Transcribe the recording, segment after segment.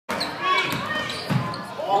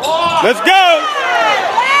Let's go.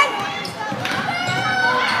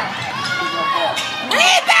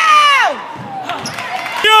 Rebound!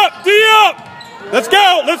 D up. Let's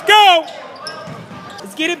go. Let's go.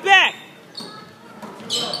 Let's get it back.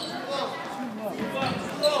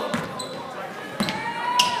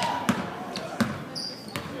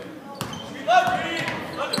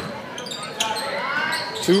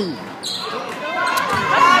 Two.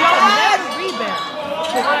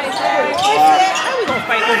 How we gonna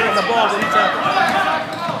fight over the ball with each other?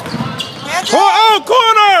 Oh,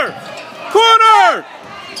 corner! Corner!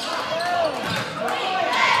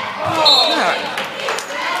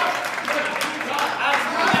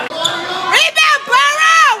 Rebound,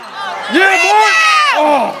 Burrow! Yeah, boy!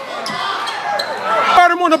 Oh! Got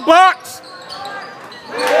him on the box.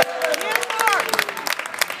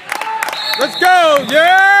 Let's go!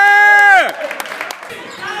 Yeah!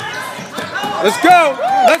 Let's go!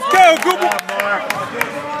 Let's go! Good one!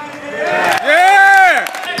 Yeah!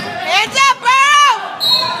 Hands up, Burrow!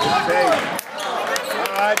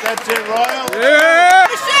 All right, that's it, Royal. Yeah!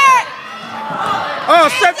 Oh,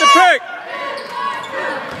 set the pick!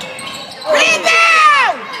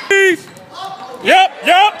 Rebound! Yup!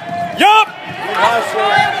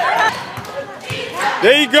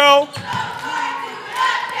 There you go.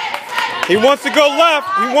 He wants to go left.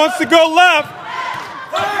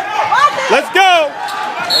 Let's go.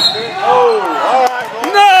 Oh, all right,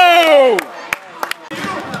 Royal. No!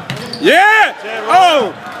 Yeah!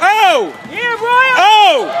 Oh! Yeah, Royal!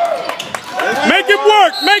 Oh! Make it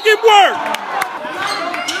work!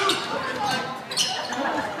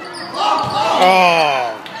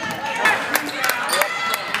 Oh!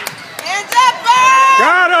 Hands up, Burrow!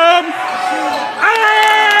 Got him!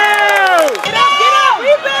 Oh! Get up,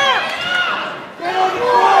 rebound!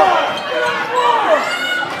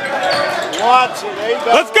 Watch it, there you go.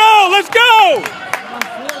 Let's go!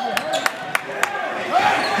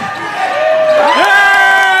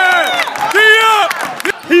 Yeah! See ya!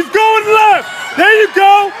 He's going left! There you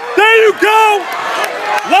go!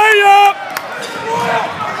 Lay up!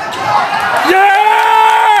 Yeah!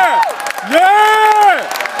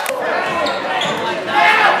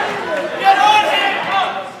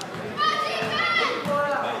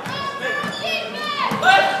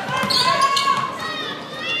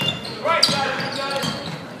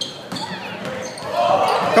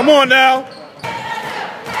 Come on now.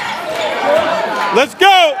 Let's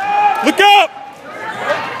go. Look up.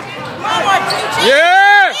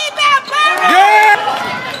 Yeah. Yeah.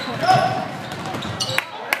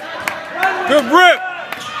 Good rip.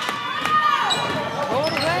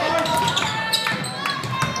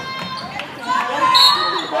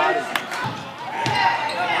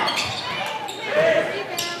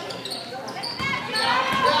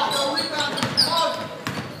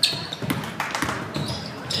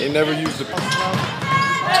 They never used the.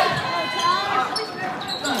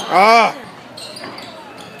 Ah.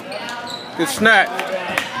 Good snap.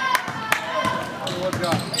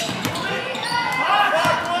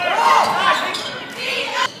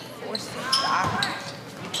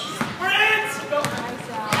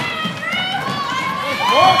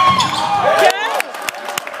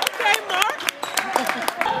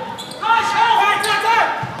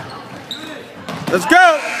 Let's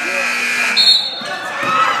go.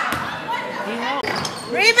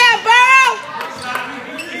 Rebound, Burrow!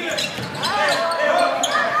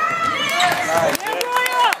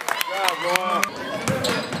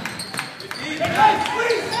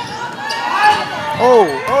 Oh.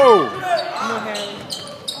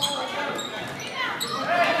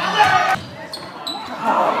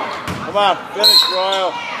 Come on, finish,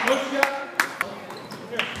 Royal.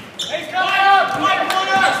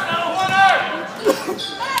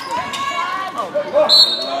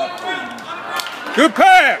 Good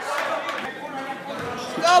pass.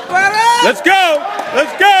 Go, Burrow! Let's go.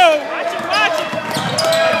 Watch it.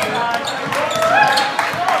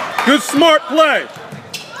 Good smart play.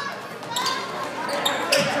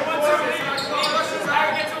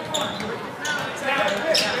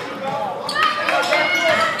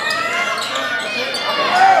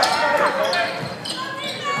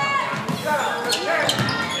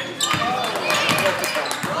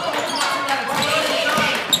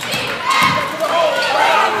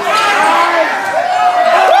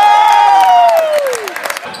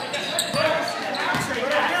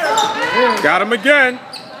 Got him again.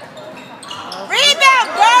 Rebound,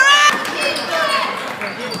 Burrow!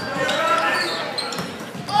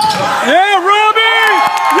 Yeah, Robbie!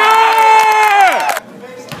 Yeah!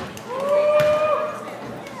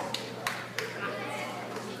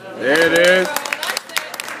 There it is.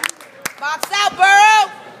 Box out, Burrow!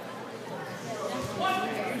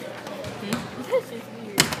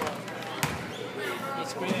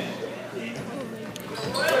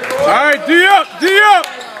 D up.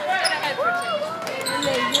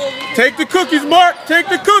 Take the cookies, Mark. Take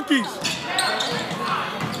the cookies. All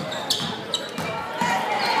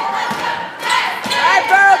right,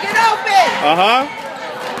 Burrow, get open.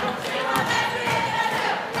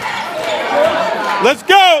 Let's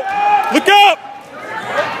go. Look up.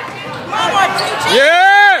 Come on, Mark. Yeah.